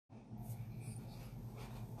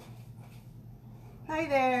Hi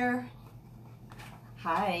there.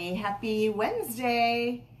 Hi, happy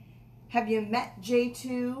Wednesday. Have you met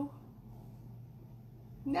J2?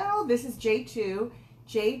 No, this is J2.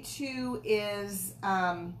 J2 is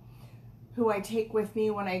who I take with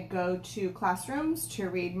me when I go to classrooms to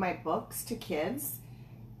read my books to kids.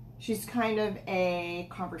 She's kind of a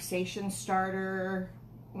conversation starter.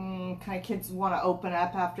 Kind of kids want to open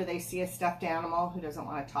up after they see a stuffed animal. Who doesn't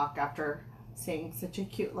want to talk after seeing such a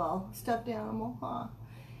cute little stuffed animal, huh?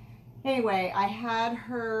 Anyway, I had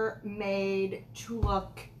her made to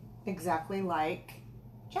look exactly like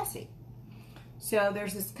Jessie. So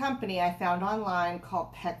there's this company I found online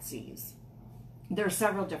called Petsies. There are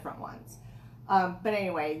several different ones. But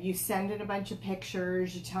anyway, you send in a bunch of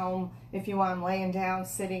pictures. You tell them if you want them laying down,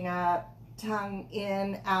 sitting up, tongue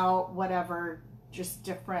in, out, whatever, just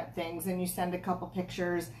different things. And you send a couple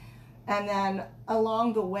pictures. And then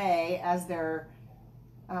along the way, as they're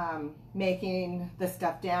making the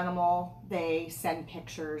stuffed animal, they send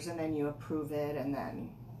pictures and then you approve it. And then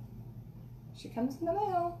she comes in the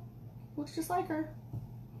mail. Looks just like her.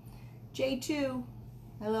 J2,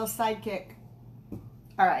 my little sidekick.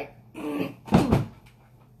 All right.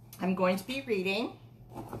 I'm going to be reading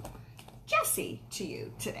Jessie to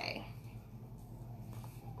you today.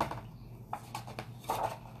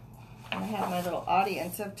 I have my little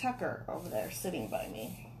audience of Tucker over there sitting by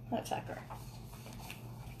me. Not Tucker.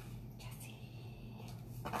 Jessie.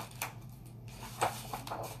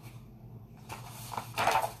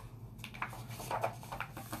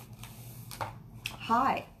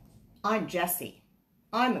 Hi, I'm Jessie.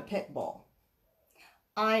 I'm a pit bull.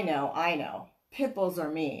 I know. Pit bulls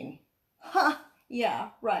are mean. Ha! Yeah,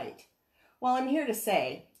 right. Well, I'm here to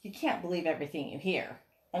say you can't believe everything you hear.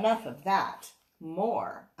 Enough of that.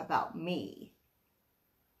 More about me.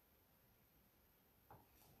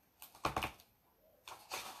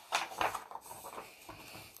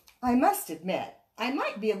 I must admit, I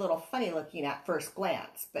might be a little funny looking at first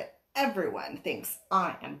glance, but everyone thinks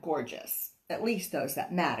I am gorgeous. At least those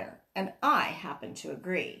that matter, and I happen to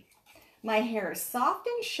agree. My hair is soft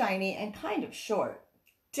and shiny and kind of short.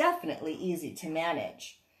 Definitely easy to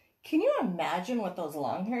manage. Can you imagine what those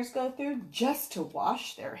long hairs go through just to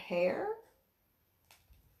wash their hair?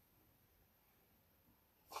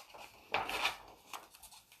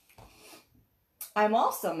 I'm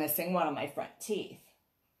also missing one of my front teeth.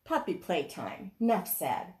 Puppy playtime, enough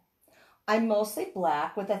said. I'm mostly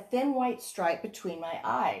black with a thin white stripe between my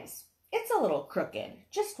eyes. It's a little crooked,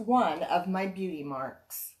 just one of my beauty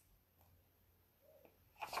marks.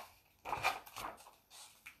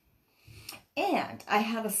 And I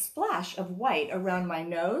have a splash of white around my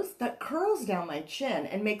nose that curls down my chin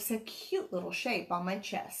and makes a cute little shape on my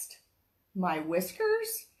chest. My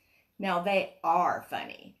whiskers? Now they are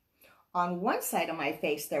funny. On one side of my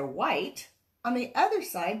face they're white, on the other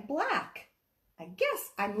side black. I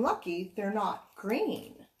guess I'm lucky they're not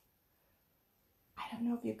green. I don't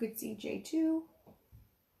know if you could see J2.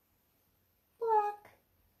 Black,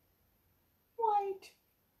 white.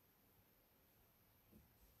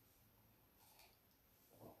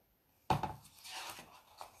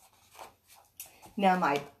 Now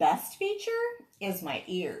my best feature is my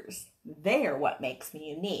ears. They are what makes me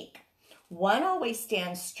unique. One always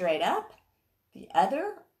stands straight up, the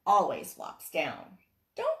other always flops down.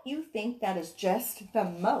 Don't you think that is just the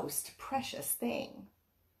most precious thing?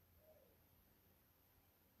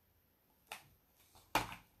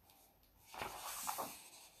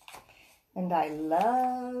 And I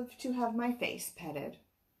love to have my face petted.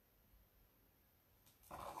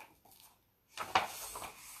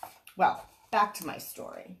 Well, back to my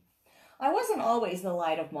story. I wasn't always the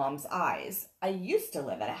light of Mom's eyes. I used to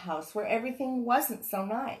live at a house where everything wasn't so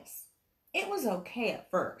nice. It was okay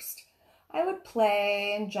at first. I would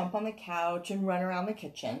play and jump on the couch and run around the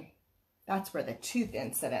kitchen. That's where the tooth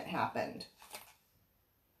incident happened.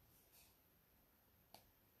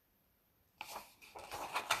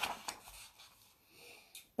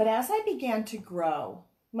 But as I began to grow,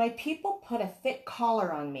 my people put a thick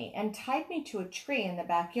collar on me and tied me to a tree in the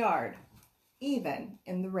backyard, even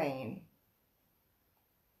in the rain.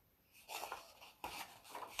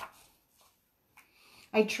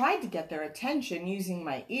 I tried to get their attention using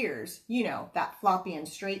my ears, you know, that floppy and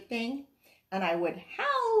straight thing, and I would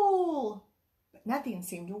howl, but nothing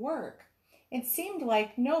seemed to work. It seemed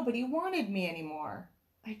like nobody wanted me anymore.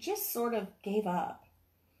 I just sort of gave up.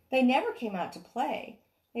 They never came out to play.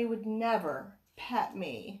 They would never pet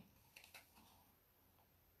me.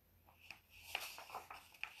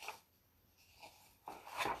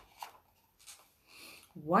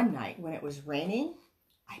 One night when it was raining,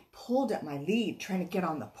 I pulled at my lead trying to get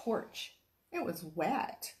on the porch. It was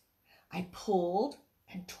wet. I pulled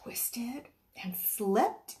and twisted and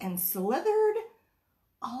slipped and slithered.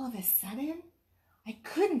 All of a sudden, I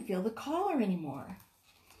couldn't feel the collar anymore.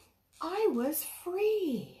 I was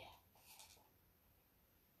free.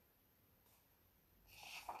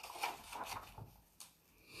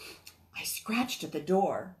 I scratched at the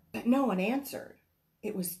door, but no one answered.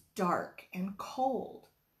 It was dark and cold.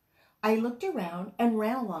 I looked around and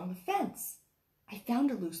ran along the fence. I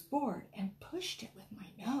found a loose board and pushed it with my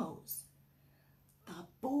nose. The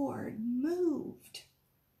board moved.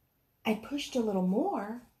 I pushed a little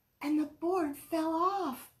more and the board fell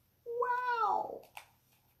off. Wow!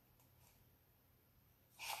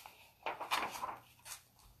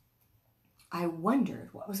 I wondered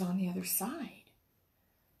what was on the other side.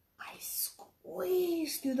 I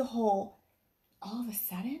squeezed through the hole. All of a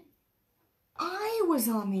sudden, I was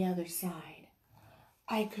on the other side.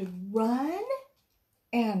 I could run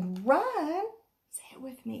and run. Say it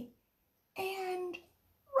with me. And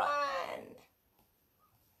run.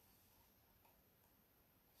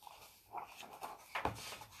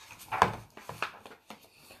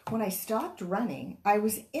 When I stopped running, I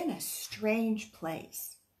was in a strange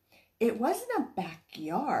place. It wasn't a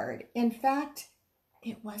backyard. In fact,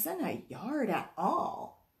 it wasn't a yard at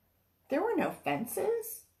all. There were no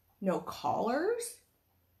fences, no collars,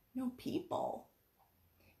 no people.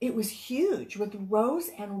 It was huge with rows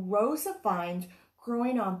and rows of vines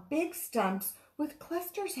growing on big stumps with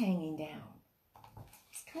clusters hanging down.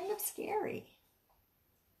 It's kind of scary.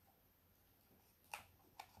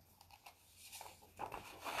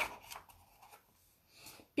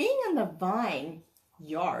 Being in the vine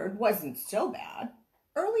yard wasn't so bad.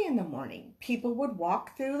 Early in the morning, people would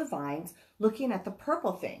walk through the vines looking at the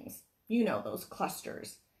purple things. You know, those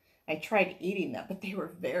clusters. I tried eating them, but they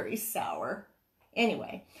were very sour.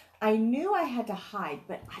 Anyway, I knew I had to hide,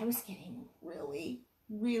 but I was getting really,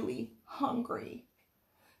 really hungry.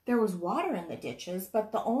 There was water in the ditches,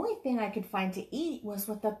 but the only thing I could find to eat was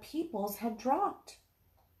what the peoples had dropped.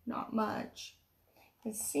 Not much.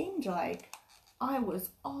 It seemed like I was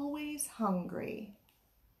always hungry.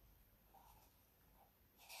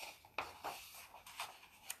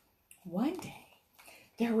 One day,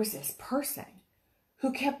 there was this person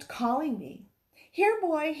who kept calling me, "Here,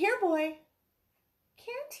 boy, here, boy."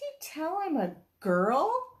 Can't he tell I'm a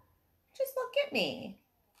girl? Just look at me.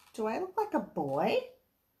 Do I look like a boy?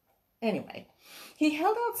 Anyway, he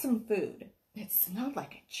held out some food. It smelled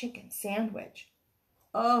like a chicken sandwich.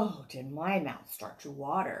 Oh, did my mouth start to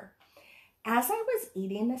water. As I was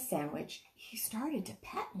eating the sandwich, he started to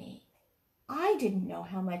pet me. I didn't know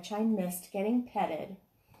how much I missed getting petted.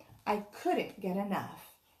 I couldn't get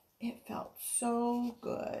enough. It felt so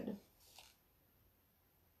good.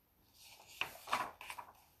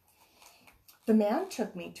 The man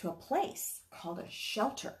took me to a place called a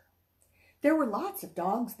shelter. There were lots of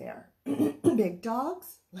dogs there. Big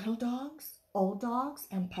dogs, little dogs, old dogs,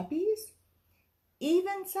 and puppies.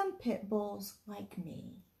 Even some pit bulls like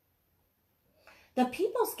me. The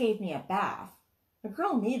peoples gave me a bath. A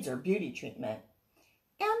girl needs her beauty treatment.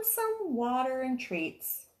 And some water and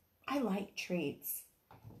treats. I like treats.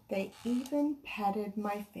 They even petted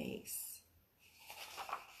my face.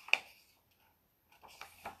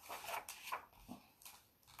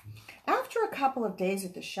 After a couple of days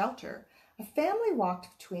at the shelter, a family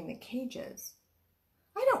walked between the cages.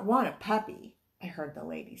 "I don't want a puppy," I heard the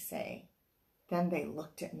lady say. Then they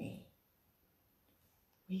looked at me.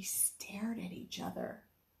 We stared at each other.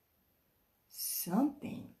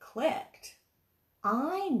 Something clicked.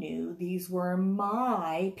 I knew these were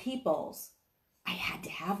my peoples. I had to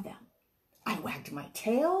have them. I wagged my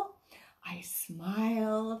tail. I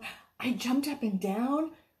smiled. I jumped up and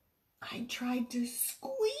down. I tried to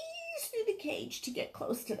squeeze through the cage to get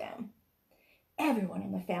close to them. Everyone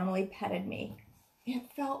in the family petted me.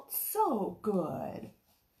 It felt so good.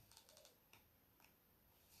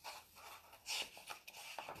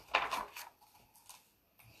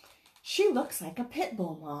 "She looks like a pit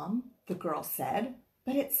bull, Mom," the girl said,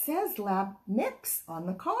 "but it says lab mix on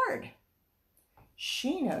the card."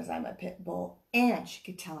 She knows I'm a pit bull, and she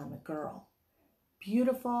could tell I'm a girl.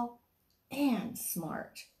 Beautiful and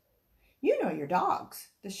smart. "You know your dogs,"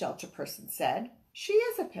 the shelter person said. "She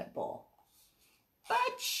is a pit bull."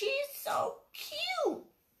 "But she's so cute,"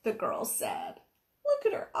 the girl said. "Look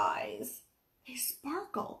at her eyes. They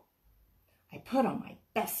sparkle." I put on my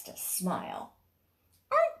bestest smile.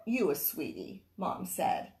 "Aren't you a sweetie?" Mom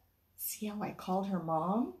said. See how I called her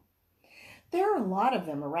Mom? "There are a lot of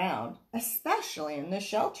them around, especially in the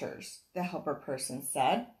shelters," the helper person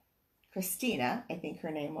said. Christina, I think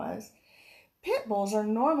her name was. "Pit bulls are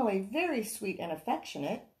normally very sweet and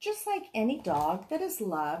affectionate, just like any dog that is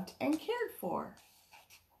loved and cared for.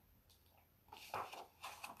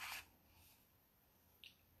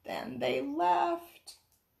 Then they left.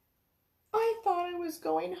 I thought I was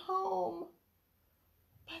going home,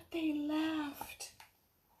 but they left.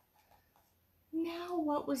 Now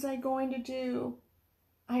what was I going to do?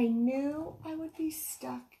 I knew I would be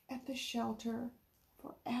stuck at the shelter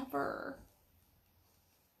forever.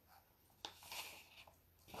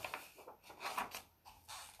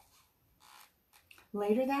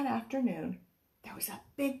 Later that afternoon, there was a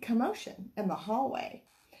big commotion in the hallway.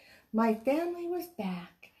 My family was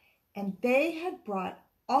back, and they had brought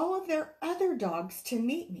all of their other dogs to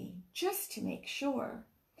meet me, just to make sure.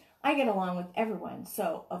 I get along with everyone,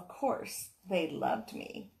 so of course they loved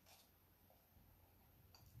me.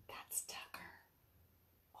 That's Tucker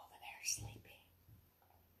over there sleeping.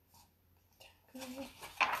 Tucker.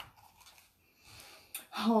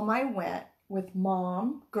 Home I went with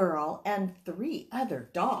Mom, Girl, and 3 other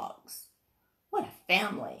dogs. What a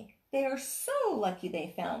family. They are so lucky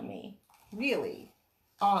they found me. Really,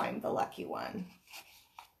 I'm the lucky one.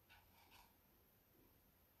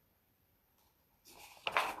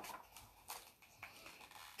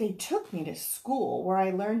 They took me to school where I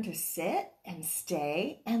learned to sit and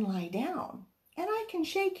stay and lie down. And I can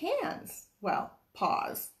shake hands. Well,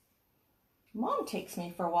 paws. Mom takes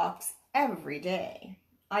me for walks every day.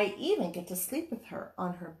 I even get to sleep with her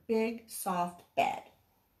on her big, soft bed.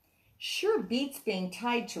 Sure beats being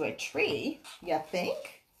tied to a tree, you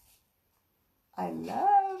think? I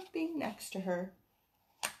love being next to her.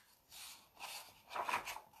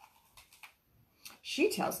 She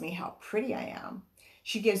tells me how pretty I am.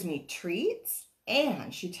 She gives me treats,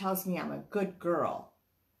 and she tells me I'm a good girl.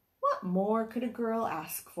 What more could a girl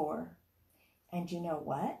ask for? And you know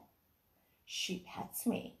what? She pets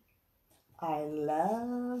me. I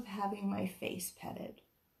love having my face petted.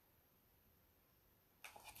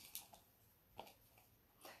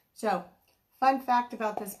 So, fun fact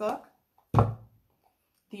about this book,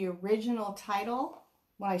 the original title,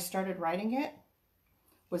 when I started writing it,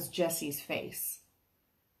 was Jessie's Face.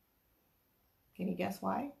 Can you guess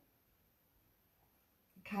why?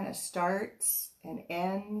 It kind of starts and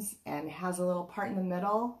ends and has a little part in the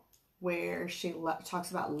middle where she talks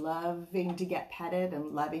about loving to get petted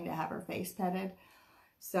and loving to have her face petted.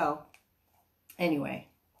 So anyway,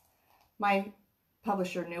 my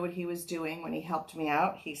publisher knew what he was doing when he helped me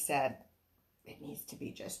out. He said, it needs to be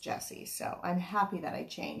just Jessie. So I'm happy that I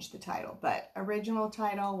changed the title, but original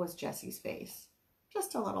title was Jessie's Face.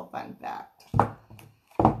 Just a little fun fact.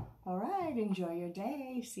 All right, enjoy your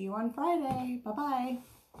day. See you on Friday. Bye-bye.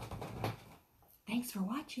 Thanks for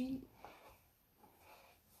watching.